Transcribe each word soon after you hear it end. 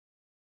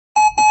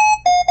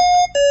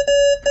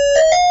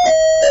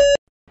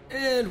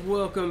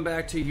welcome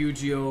back to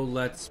Yu-Gi-Oh!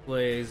 Let's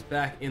Plays.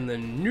 Back in the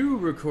new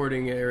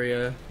recording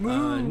area,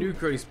 new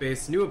recording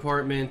space, new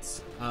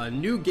apartment,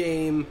 new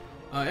game.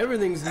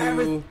 Everything's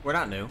new. We're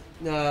not new.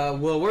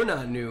 Well, we're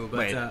not new, but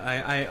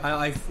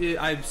Wait.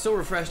 I'm so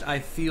refreshed. I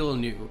feel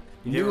new,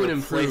 new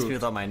and replace improved. me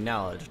without my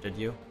knowledge, did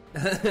you?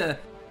 Of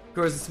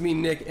course, it's me,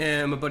 Nick,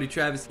 and my buddy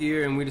Travis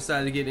here, and we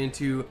decided to get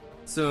into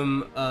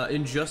some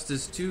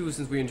Injustice 2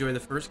 since we enjoyed the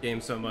first game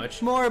so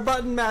much. More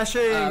button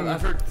mashing.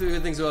 I've heard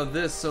good things about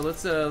this, so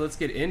let's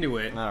get into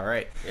it. All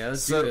right. Yeah,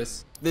 let's do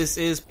this. This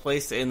is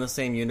placed in the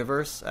same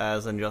universe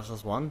as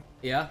Injustice 1.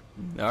 Yeah.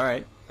 All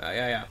right.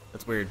 Yeah.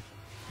 That's weird.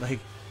 Like,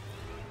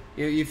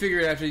 You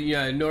figure after,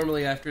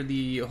 normally after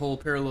the whole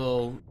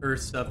parallel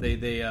Earth stuff, they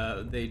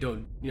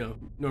don't,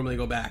 normally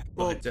go back.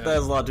 well, But, that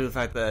has a lot to do with the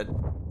fact that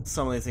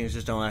some of these things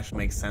just don't actually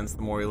make sense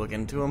the more you look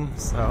into them.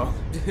 So.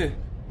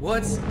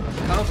 What's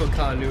comic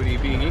continuity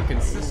being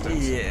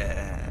inconsistent?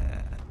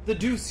 Yeah. The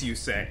deuce, you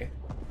say?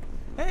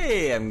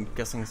 Hey, I'm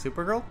guessing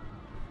Supergirl?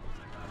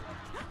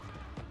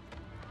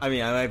 I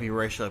mean, I might be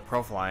racially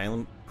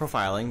profiling,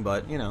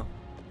 but, you know.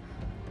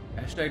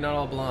 Hashtag not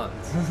all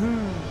blondes.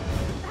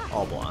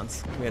 All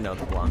blondes. We know what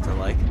the blondes are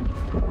like.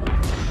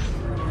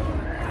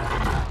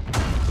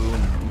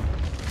 Boom.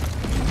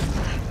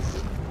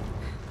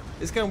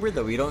 It's kind of weird,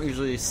 though. We don't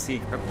usually see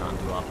Krypton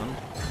too often.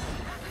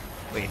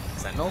 Wait,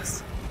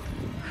 Sentinels?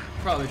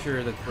 Probably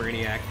sure that's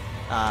Brainiac.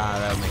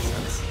 That would make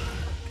sense.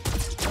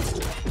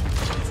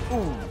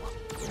 Ooh.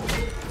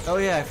 Oh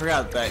yeah, I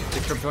forgot that the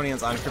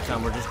Kryptonians on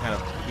Krypton were just kind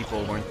of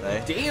people, weren't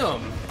they?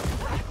 Damn!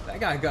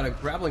 That guy got a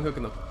grappling hook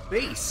in the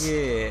face.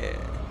 Yeah.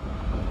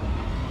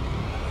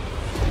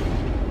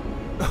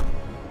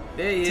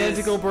 There he is.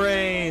 Tentacle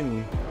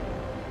brain!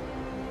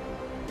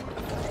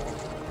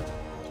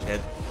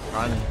 Shit.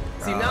 Run.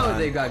 See, now that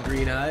they've got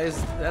green eyes,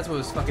 that's what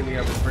was fucking me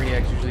up. Is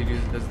Brainiac usually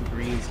does the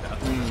green stuff.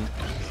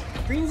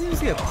 Green seems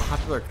to be a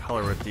popular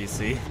color with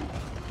DC.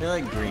 They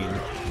like green. You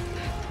know,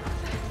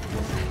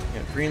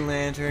 Green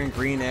Lantern,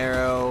 Green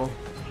Arrow,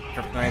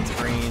 Kryptonite's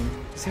green.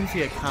 Seems to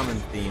be a common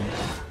theme.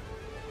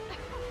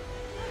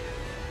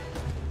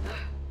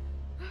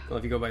 Well,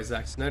 if you go by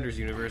Zack Snyder's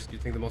universe,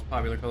 you'd think the most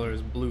popular color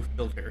is blue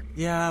filter.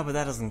 Yeah, but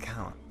that doesn't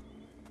count.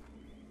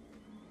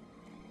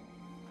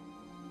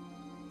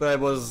 But I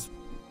was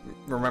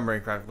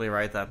remembering correctly,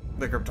 right, that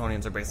the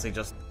Kryptonians are basically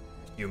just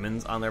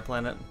humans on their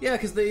planet? Yeah,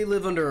 because they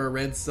live under a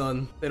red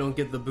sun. They don't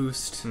get the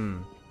boost.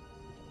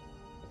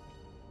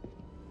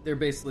 They're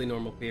basically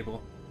normal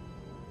people.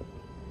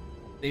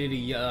 They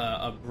need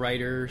a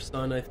brighter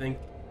sun, I think.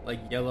 Like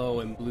yellow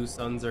and blue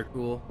suns are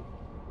cool.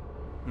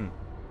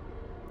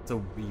 It's a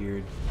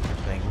weird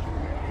thing.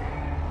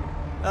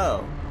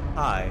 Oh,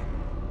 hi.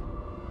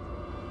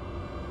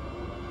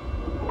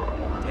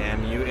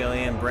 Damn you,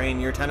 alien brain,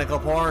 you're tentacle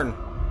porn!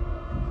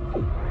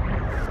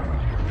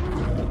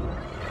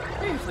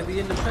 Hey, it's like the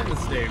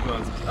Independence Day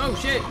ones. Oh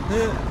shit!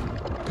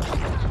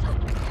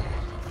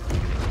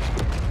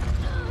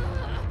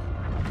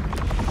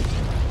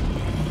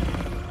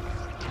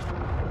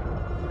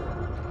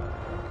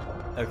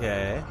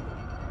 Okay.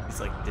 He's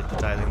like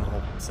digitizing the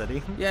whole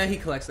city. Yeah, he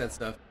collects that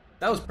stuff.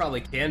 That was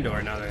probably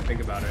Kandor, now that I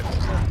think about it.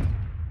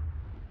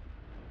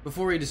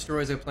 Before he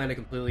destroys a planet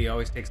completely, he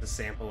always takes a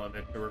sample of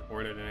it to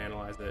record it and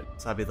analyze it.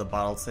 So that'd be the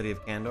bottled city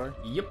of Kandor?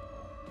 Yep.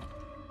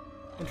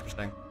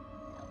 Interesting.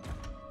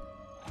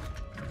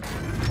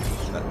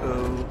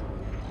 Uh-oh.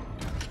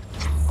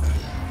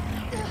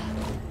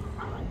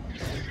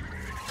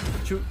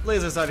 Shoot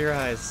lasers out of your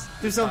eyes.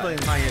 Do something.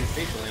 High-end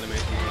facial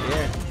animation.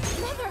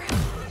 Yeah. Mother!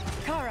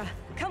 Kara,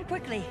 come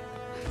quickly.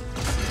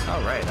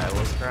 Alright, I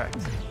was correct.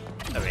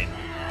 I mean,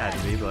 had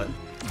to be, but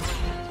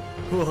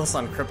who else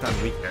on Krypton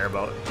do we care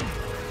about?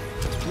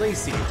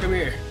 Lacey, come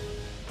here.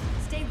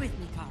 Stay with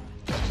me, Kara.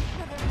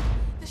 Mother,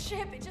 the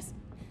ship, it just...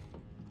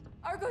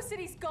 Argo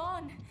City's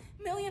gone.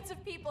 Millions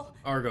of people.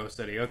 Argo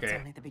City, It's okay.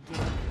 only the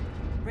beginning.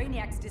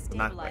 Brainiac's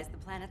Not quite. destabilized the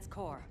planet's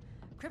core.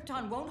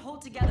 Krypton won't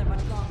hold together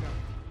much longer.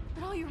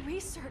 But all your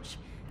research,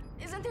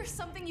 isn't there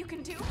something you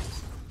can do?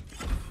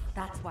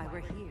 That's why we're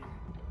here.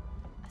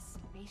 A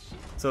spaceship.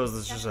 So is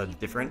this just a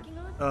different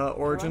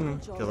origin?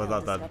 Because I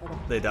thought that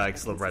they died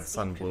because the red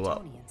sun blew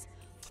up.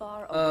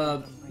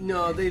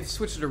 No, they've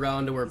switched it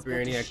around to where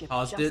Brainiac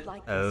caused it.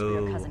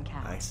 Oh,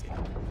 I see.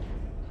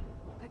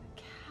 But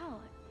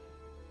Cal,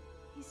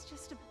 he's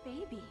just a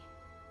baby.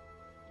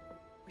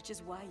 Which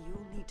is why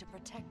you'll need to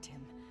protect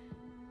him.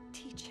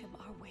 Teach him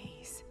our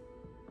ways.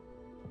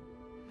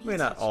 I mean,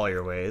 not all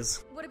your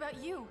ways. What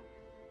about you?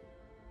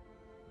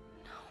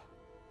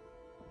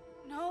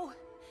 No.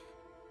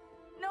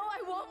 No,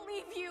 I won't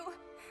leave you.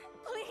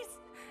 Please,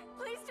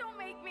 please don't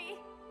make me.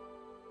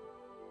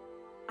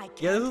 I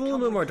can't Yeah, it's a little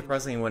come bit more with you.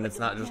 depressing when it's It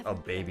will not just a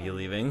never baby end.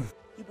 leaving.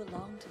 You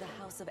belong to the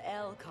House of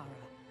El, Kara.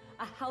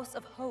 A house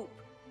of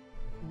hope.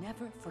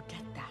 Never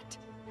forget that.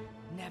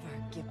 Never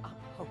give up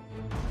hope.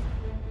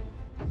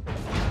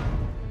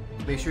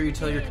 Make sure you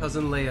tell your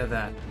cousin Leia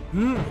that.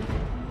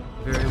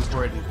 Very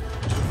important.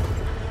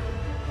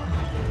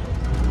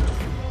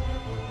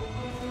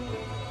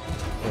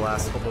 The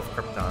last hope of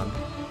Krypton.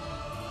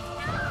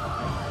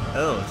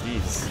 Oh,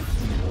 jeez.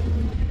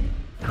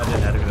 That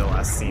didn't have to be the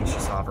last scene she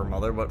saw of her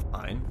mother, but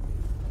fine.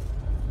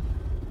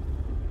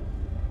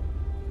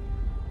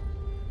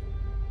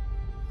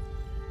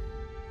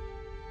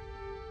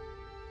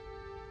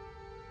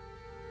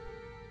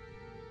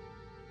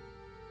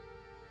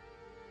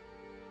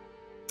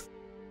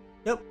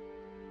 Yep.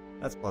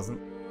 That's pleasant.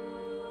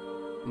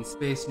 In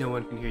space, no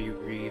one can hear you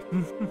grieve.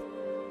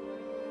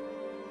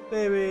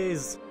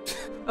 Babies!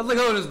 I was like,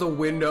 oh, there's the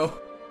window.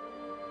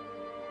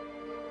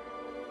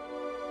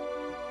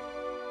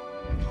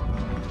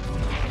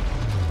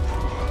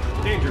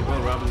 Danger,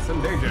 Will Robinson,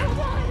 danger.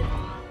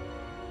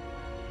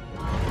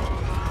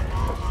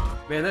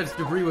 Man, that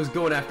debris was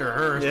going after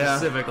her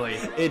specifically.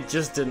 It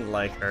just didn't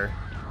like her.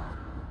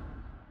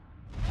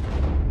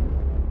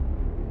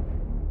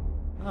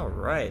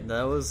 Alright,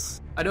 that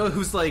was... I know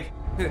who's like,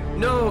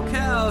 no,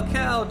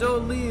 Cal,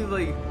 don't leave.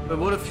 Like, but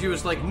what if she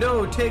was like,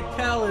 no, take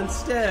Cal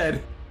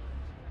instead?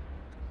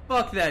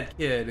 Fuck that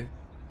kid.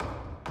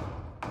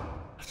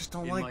 I just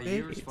don't In like my babies.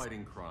 years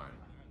fighting crime,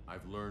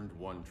 I've learned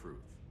one truth.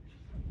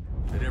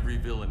 That every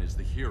villain is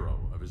the hero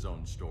of his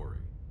own story.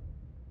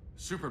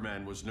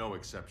 Superman was no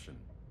exception.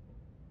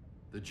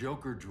 The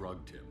Joker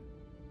drugged him,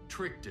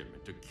 tricked him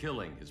into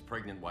killing his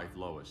pregnant wife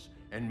Lois,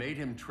 and made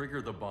him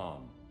trigger the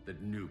bomb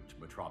that nuked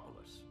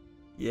Metropolis.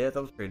 Yeah,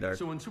 that was pretty dark.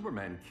 So when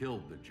Superman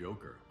killed the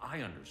Joker, I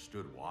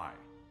understood why.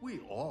 We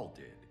all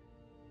did.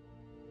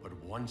 But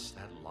once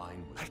that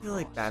line was I feel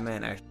like crossed,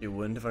 Batman actually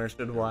wouldn't have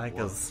understood why,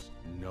 because was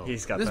no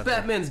he's got This better-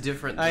 Batman's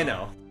different, though. I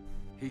know.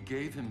 He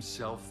gave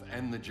himself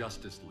and the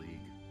Justice League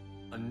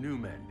a new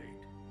mandate.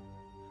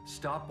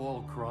 Stop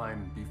all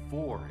crime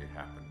before it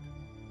happened,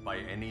 by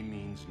any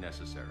means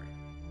necessary.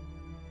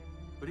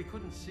 But he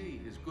couldn't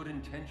see his good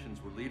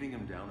intentions were leading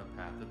him down a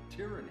path of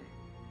tyranny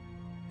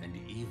and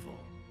evil.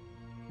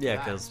 Yeah,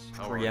 because That's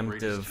our greatest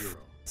preemptive hero.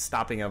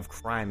 stopping of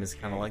crime is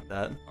kind of like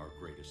that. Our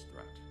greatest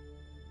threat.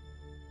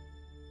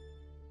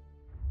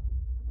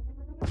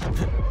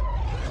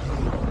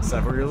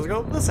 Several years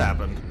ago, this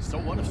happened. So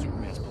what if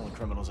Superman's pulling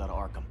criminals out of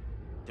Arkham?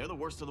 They're the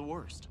worst of the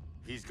worst.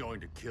 He's going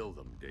to kill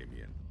them,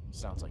 Damian.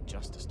 Sounds like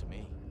justice to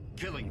me.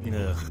 Killing people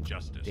isn't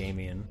justice.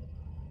 Damien.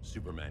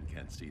 Superman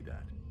can't see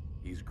that.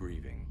 He's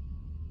grieving.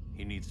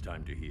 He needs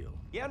time to heal.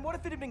 Yeah, and what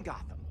if it had been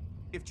Gotham?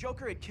 If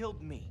Joker had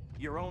killed me,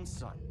 your own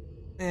son?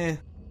 Eh.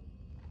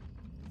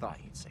 Thought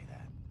you'd say that.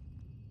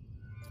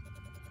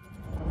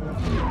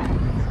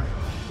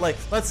 Like,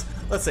 let's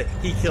say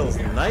he kills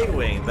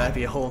Nightwing, that'd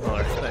be a whole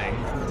nother thing.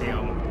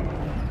 Damn.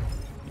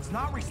 It's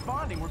not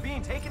responding. We're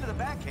being taken to the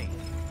Batcave.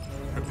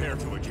 Prepare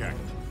to eject.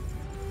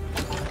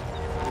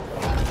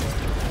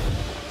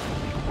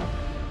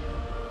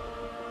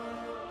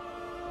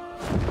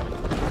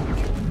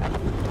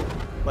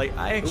 Like,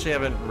 I actually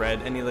haven't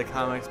read any of the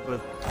comics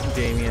with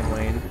Damian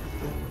Wayne.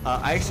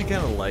 I actually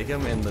kind of like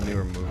him in the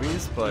newer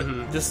movies, but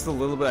just a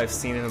little bit I've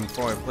seen him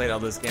before I played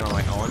out this game on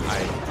my own,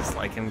 I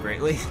dislike him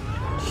greatly.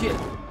 Shit.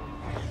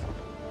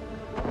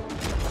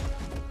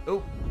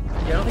 Oh.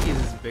 Yeah, I don't think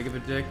he's as big of a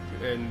dick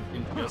in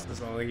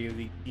Injustice. I don't think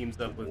he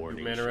teams up with Warning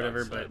Superman or whatever,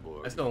 shots, but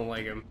Cyborg. I still don't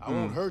like him. I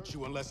won't hurt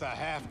you unless I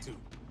have to.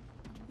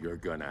 You're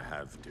gonna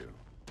have to.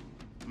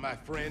 My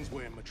friends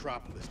were in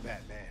Metropolis,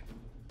 Batman.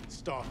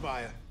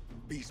 Starfire,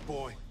 Beast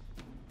Boy,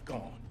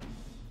 gone.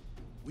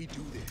 We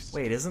do this.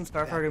 Wait, isn't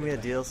Starfire gonna be a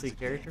DLC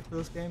character for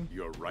this game?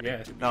 You're right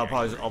Yeah. to be No, probably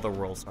angry, just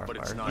Otherworld Starfire. but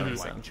it's not That a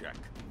makes blank sense. check.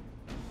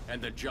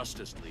 And the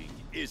Justice League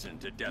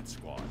isn't a death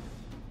squad.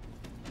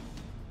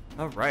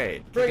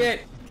 Alright. Bring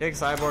it! Kick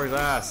Cyborg's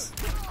ass.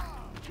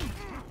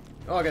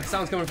 Oh, I got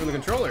sounds coming from the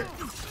controller.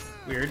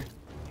 Weird.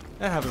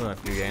 That happens in a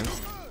few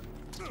games.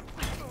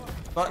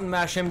 Button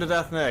mash him to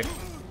death, Nick.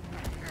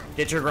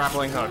 Get your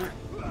grappling hook.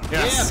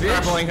 Yes, Yeah,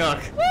 bitch. grappling hook.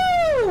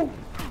 Woo!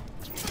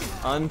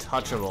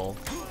 Untouchable.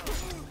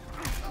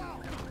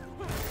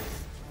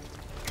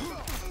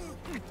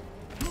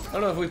 I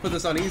don't know if we put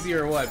this on easy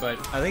or what, but...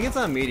 I think it's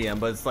on medium,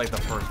 but it's like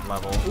the first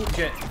level. Ooh,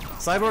 shit.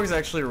 Cyborg's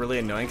actually really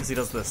annoying because he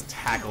does this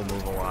tackle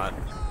move a lot.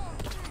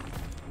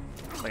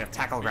 Like a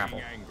tackle grapple.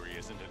 Being angry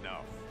isn't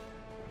enough.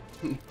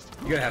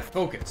 You gotta have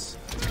focus.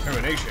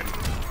 Determination.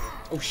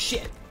 Oh,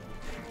 shit.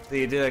 So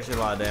you did actually a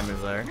lot of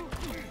damage there.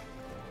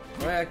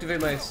 Do I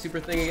activate my super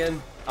thing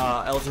again?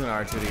 L2 and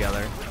R2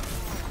 together.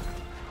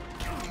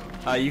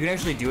 You can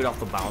actually do it off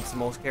the bounce of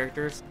most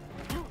characters.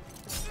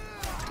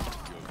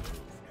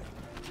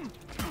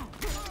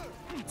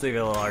 So if you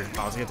have a large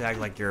bouncing attack,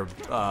 like your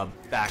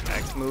back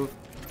X move,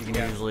 you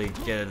can usually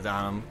get it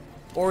on him.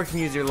 Or you can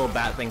use your little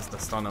bat things to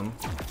stun him.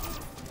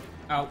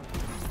 Ow.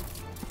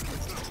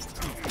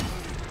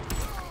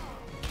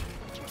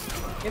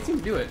 Can't seem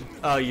to do it.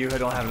 Oh, you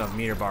don't have enough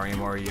meter bar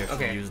anymore. You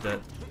actually used it.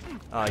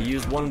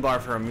 Use 1 bar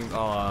for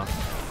a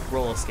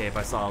roll escape.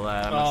 I saw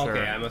that. I'm not Oh, okay,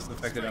 sure. I must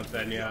have picked it up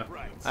then, yeah.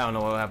 I don't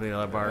know what happened to the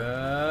other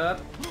bar,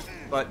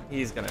 but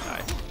he's gonna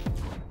die.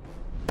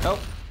 Oh,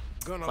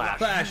 Gonna Flash. lock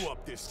Flash. you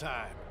up this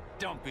time.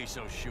 Don't be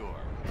so sure.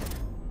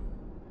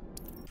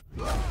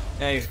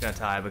 and he's gonna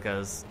die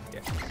because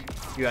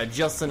you had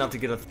just enough to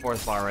get a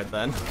 4th bar right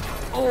then.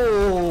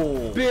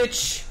 Oh,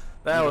 bitch!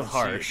 That was don't see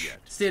it harsh. yet.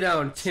 Stay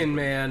down, Tin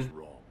Man.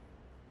 Wrong.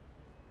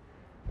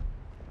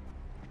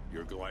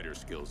 Your glider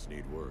skills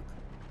need work.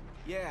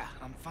 Yeah,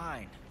 I'm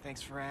fine.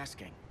 Thanks for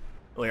asking.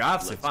 Well, you're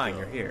obviously Let's fine. go.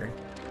 You're here.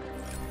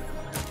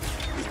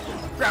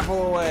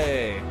 Grapple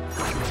away.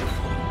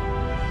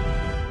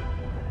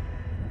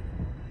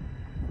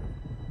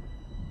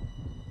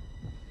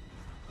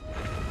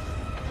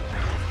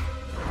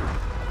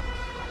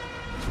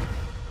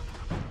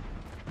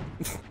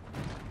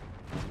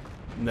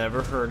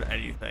 Never heard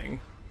anything.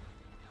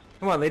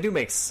 Come on, they do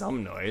make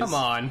some noise. Come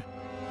on.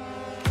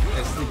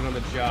 They're sleeping on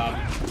the job.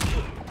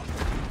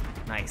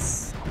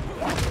 Nice.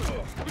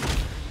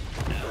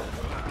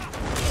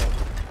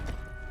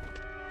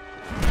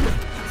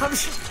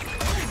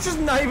 Just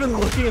not even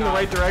looking in the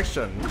right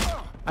direction.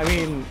 I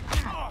mean,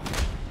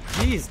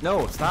 jeez,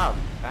 no, stop,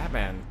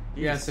 Batman.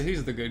 Jeez. Yeah, so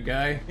he's the good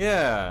guy.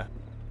 Yeah.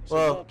 So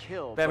Well, don't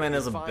kill, Batman but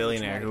is a define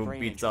billionaire who traumatic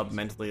brain beats up injuries.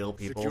 mentally ill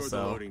people, Secure the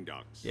so loading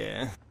docks.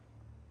 yeah.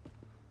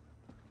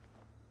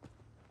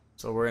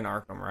 So we're in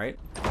Arkham, right?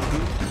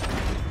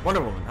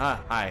 Wonder Woman.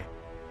 Hi.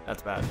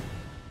 That's bad.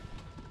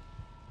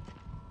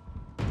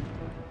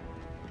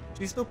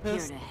 She's still Here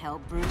pissed. to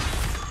help, Bruce.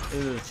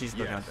 She's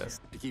still kind of Yes,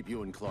 pissed. to keep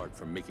you and Clark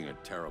from making a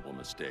terrible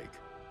mistake.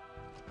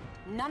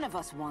 None of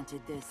us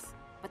wanted this,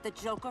 but the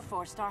Joker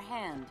forced our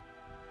hand.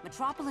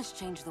 Metropolis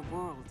changed the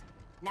world.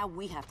 Now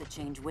we have to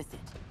change with it.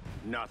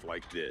 Not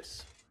like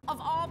this.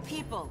 Of all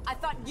people, I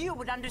thought you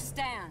would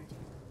understand.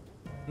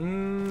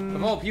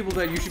 Of all people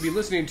that you should be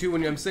listening to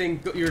when I'm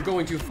saying you're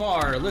going too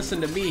far,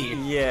 listen to me.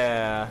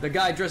 Yeah. The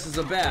guy dressed as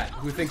a bat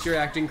who thinks you're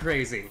acting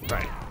crazy.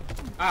 Right.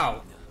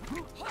 Ow.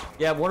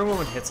 Yeah, Wonder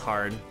Woman hits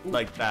hard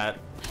like that.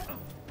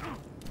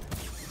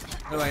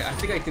 Oh, I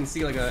think I can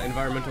see like an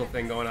environmental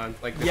thing going on.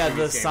 Like Yeah, the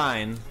previous game.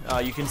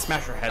 sign. You can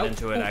smash her head Oh,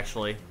 into it, oh.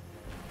 actually.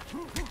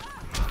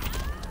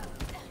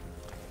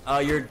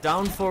 You're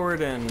down,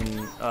 forward, and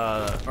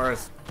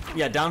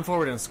down,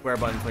 forward, and square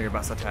buttons for your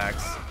best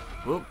attacks.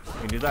 Whoop, you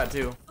can do that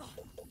too.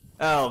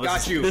 Oh,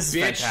 Got you, this is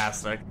bitch.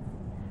 fantastic.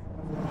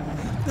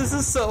 This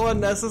is so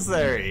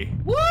unnecessary.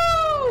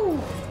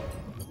 Woo!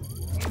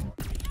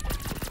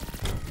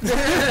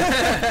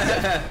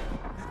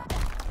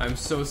 I'm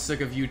so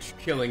sick of you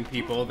killing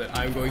people that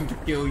I'm going to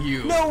kill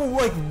you. No,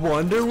 like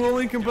Wonder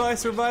Woman can probably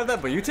survive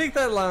that, but you take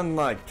that on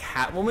like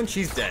Catwoman,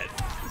 she's dead.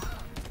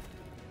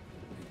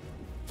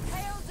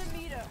 Hail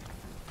Demeter!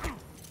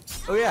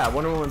 Oh yeah,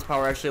 Wonder Woman's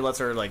power actually lets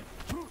her like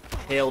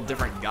hail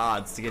different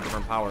gods to get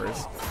different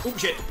powers. Oh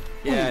shit.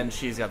 Yeah, and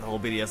she's got the whole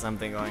BDSM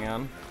thing going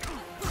on.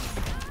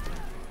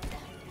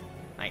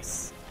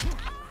 Nice.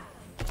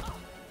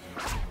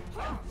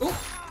 Ooh.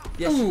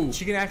 Yeah, Ooh.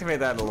 she can activate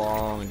that at a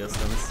long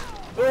distance.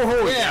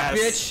 Oh Yeah,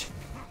 yes. bitch.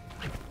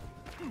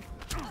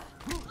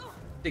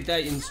 Take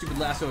that, you stupid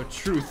lasso of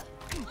truth.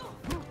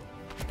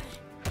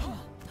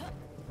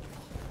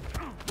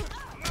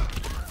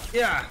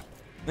 Yeah.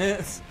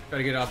 Yes. Try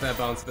to get off that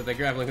bounce, but the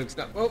grappling hook's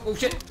not. Oh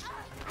shit.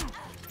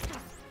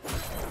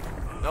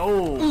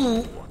 No.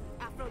 Ooh.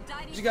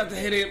 You got to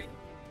hit him.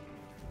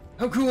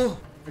 How cool.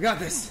 I got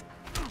this.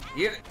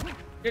 Yeah.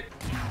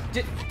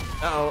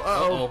 Uh-oh,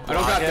 Uh-oh. I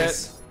don't got Block it.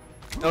 this.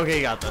 Okay,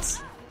 you got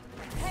this.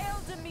 Hail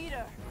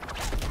Demeter!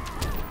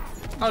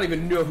 I don't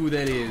even know who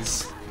that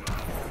is.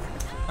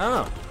 I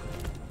don't know.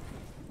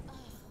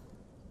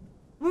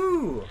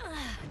 Woo.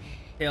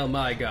 Hail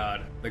my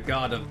god, the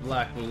god of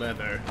black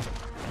leather.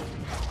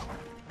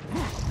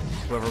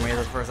 Whoever made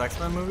the first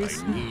X-Men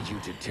movies? I need you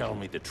to tell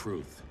me the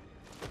truth.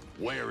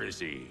 Where is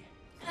he?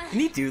 Can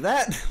he do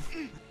that?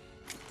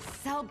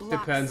 Cell block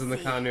Depends on the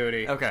C.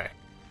 continuity. Okay.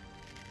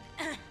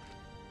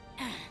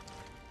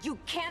 You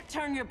can't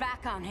turn your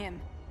back on him.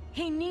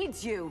 He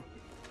needs you.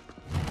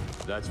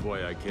 That's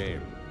why I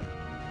came.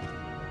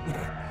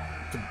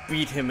 To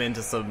beat him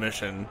into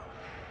submission.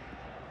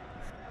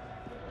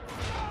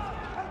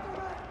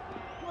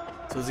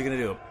 So is he gonna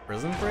do a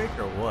prison break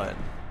or what?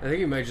 I think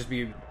he might just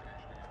be.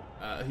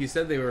 He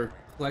said they were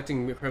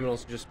collecting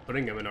criminals, just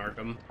putting them in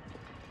Arkham.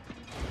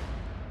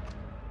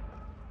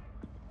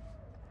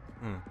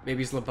 Maybe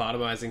he's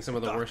lobotomizing some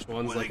of the worst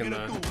ones, like in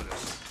the.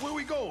 Where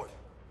we going?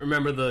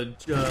 Remember the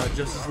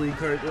Justice League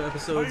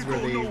episodes where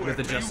they with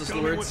the Justice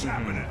Lords?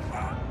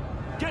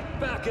 Get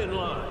back in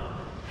line.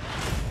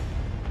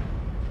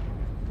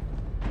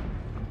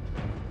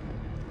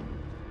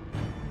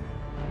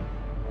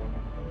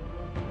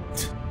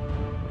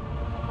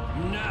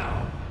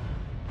 Now.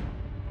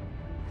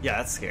 Yeah,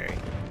 that's scary.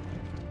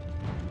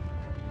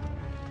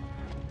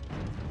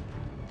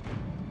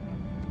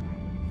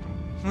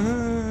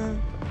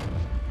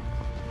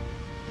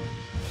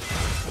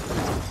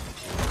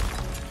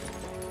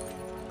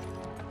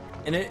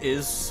 And it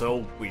is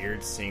so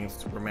weird seeing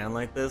Superman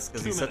like this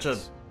because he's such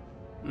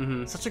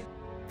a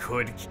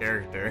good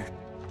character.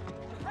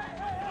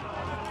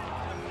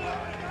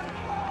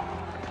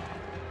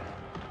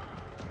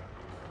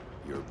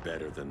 You're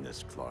better than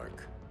this,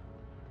 Clark.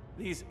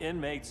 These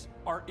inmates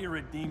are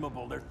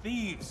irredeemable. They're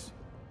thieves,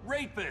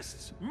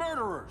 rapists,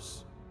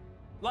 murderers.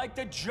 Like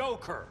the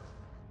Joker.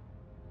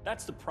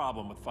 That's the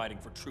problem with fighting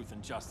for truth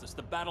and justice.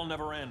 The battle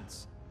never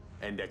ends.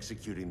 And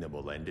executing them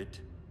will end it?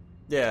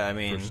 Yeah, I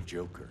mean, First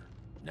Joker,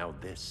 Now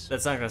this.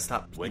 That's not gonna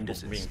stop When people does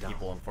it from being stop?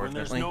 people, When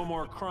there's unfortunately. no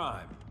more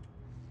crime.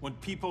 When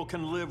people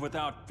can live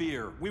without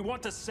fear. We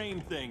want the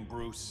same thing,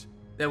 Bruce.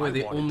 That way I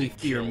they wanted only to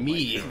fear kill my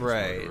me. parents'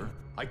 Right. murderer.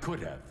 I could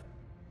have.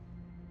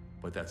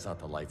 But that's not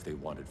the life they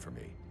wanted for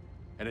me.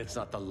 And it's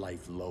not the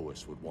life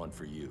Lois would want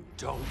for you.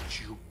 Don't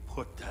you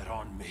put that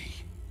on me.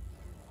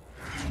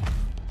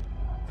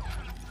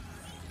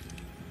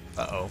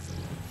 Uh-oh.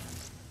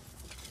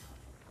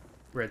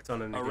 Red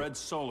Sun and A red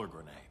solar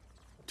grenade.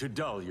 To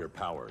dull your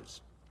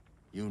powers,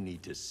 you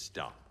need to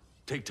stop.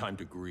 Take time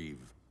to grieve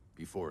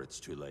before it's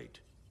too late.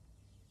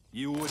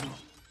 You wouldn't.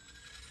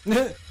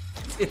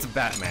 It's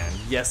Batman.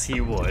 Yes,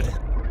 he would.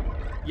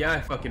 Yeah,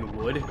 I fucking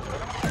would. Is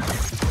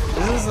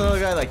this another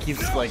guy that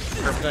keeps, like,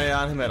 kryptonite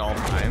on him at all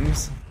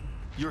times?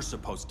 You're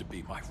supposed to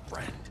be my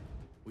friend.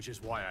 Which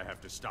is why I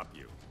have to stop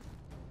you.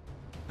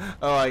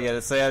 Oh, I get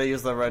it. So you had to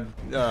use the red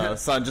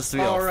sun just to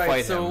be able to Alright,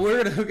 fight so him.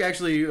 we're gonna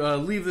actually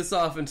leave this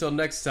off until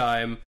next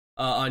time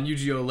on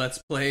Yu-Gi-Oh!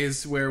 Let's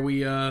Plays, where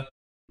we have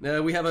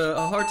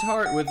a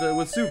heart-to-heart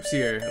with Soups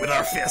here. With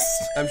our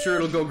fists. I'm sure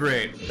it'll go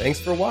great. Thanks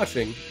for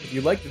watching. If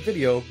you liked the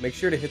video, make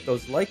sure to hit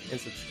those like and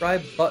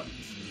subscribe buttons.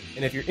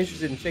 And if you're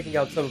interested in checking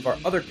out some of our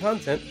other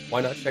content,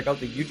 why not check out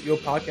the Yu-Gi-Oh!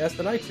 Podcast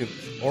on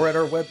iTunes, or at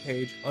our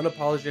webpage,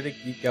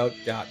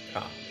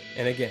 unapologeticgeekout.com.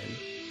 And again,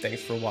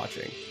 thanks for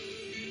watching.